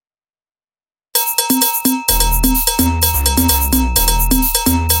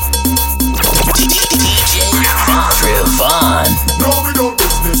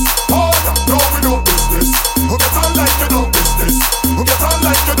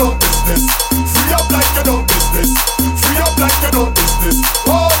no business. Free up like you no business. Free up like you no business.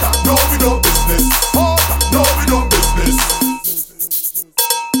 Oh, no, we no business. Oh, no, we no business.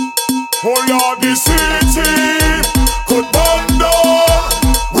 Oh Lord, the city could burn down.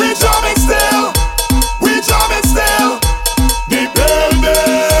 We jamming still. We jamming still. The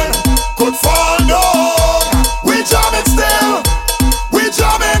building could fall down. We jamming still. We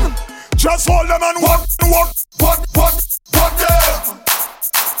jamming. Just hold them and walk them. Walk them.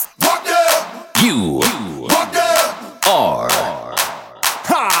 Walk them. You Walk them. are.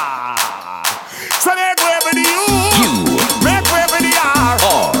 Ha! So make way for the U. You Make way for the R.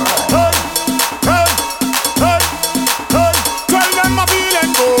 are. Hey, hey, hey, hey. Tell them I'm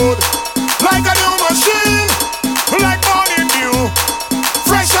feeling good, like a new machine, like morning dew,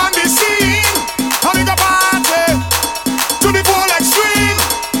 fresh on the scene. Having a party to the full extreme,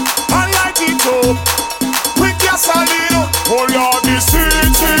 and light it up with gasoline. Oh Lord, the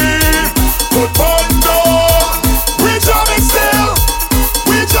city could burn down. We jamming still,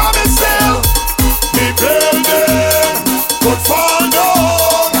 we jamming still. The building could fall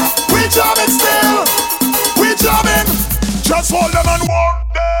down. We jamming still, we jamming. Just hold them and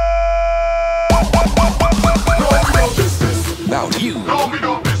walk them. No, we no business. About you. No, we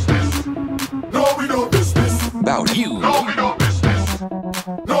no business. No, we no business. About you. No, we no business.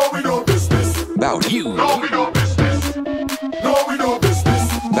 No, we no business. About you. No, we no business. No, we no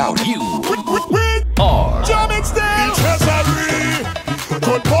business. About you. We Are. jamming still. The treasury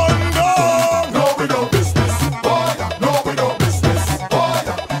could burn down. No, we no business. Oh, yeah. No, we no business. Oh,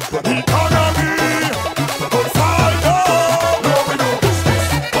 yeah. The economy could fall down. No, we no business.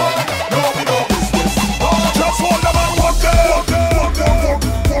 Oh, yeah. No, we no business. Oh, just hold them and walk them.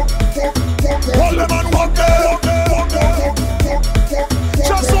 Hold them and walk them.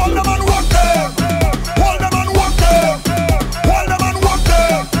 Just hold them and walk them. Hold them and walk them. Hold them and walk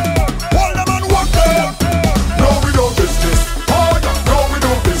them. Hold them and walk them. No, we no business. Oh, yeah. No, we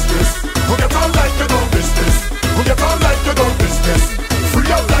no business. We get on like you no business. We get on like you no business.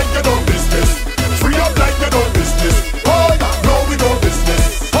 Free up like you no business. Free up like you no business. Oh, yeah. No, we no business.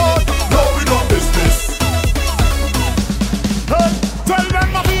 Oh, yeah. No, we no business. Hey, tell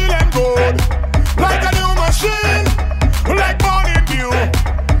them I'm feeling good, like a new machine, like morning dew,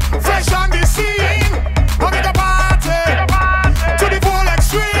 fresh on the scene. I make a party to the full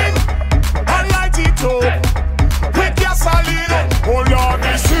extreme, and light it up with gasoline. Oh Lord,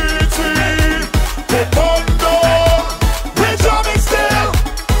 the city could burn down. We jamming still,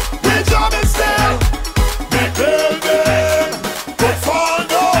 we jamming still. The building could fall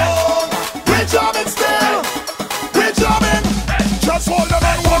down. We jamming still, we jamming. Just hold them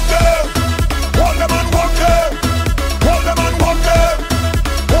and walk them. Hold them and walk them. Hold them and walk them.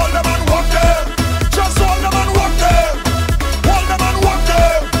 Hold them and walk them. Just hold them and walk them. Hold them and walk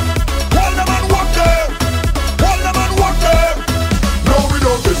them. Hold them and walk them. Hold them and walk them. No, we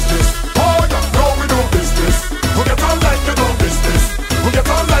no business. Oh yeah, no, we no business. We get on like you no business. We get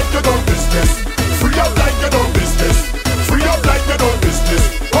on like you no business. Free up like you no business. Free up like you no business.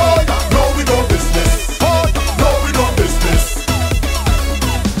 Oh yeah, no, we no business. Oh yeah, no, we no business.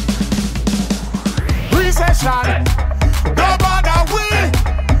 Recession, no bother we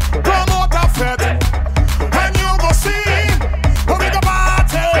promote a fete, and you go see we make a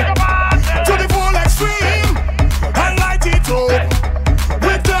party to the full extreme, and light it up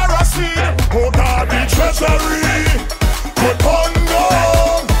with kerosene. Oh God, the treasury could burn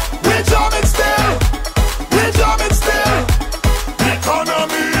down. We jamming still, we jamming still. The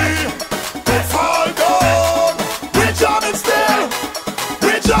economy could fall down. We jamming still,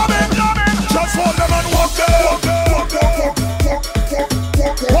 we jamming. Just hold them and walk them.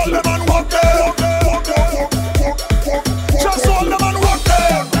 Hold them and walk them. Just hold them and walk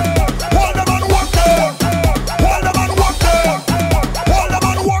them. Hold them and walk them. Hold them and walk them. Hold them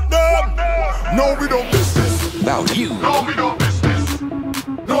and walk them. No, we don't business. About you. No, we don't business.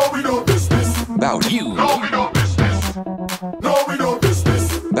 No, we don't business. About you. No, we don't business. No, we don't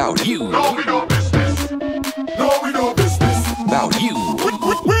business. About you. No, we don't business. No, we don't business. About you.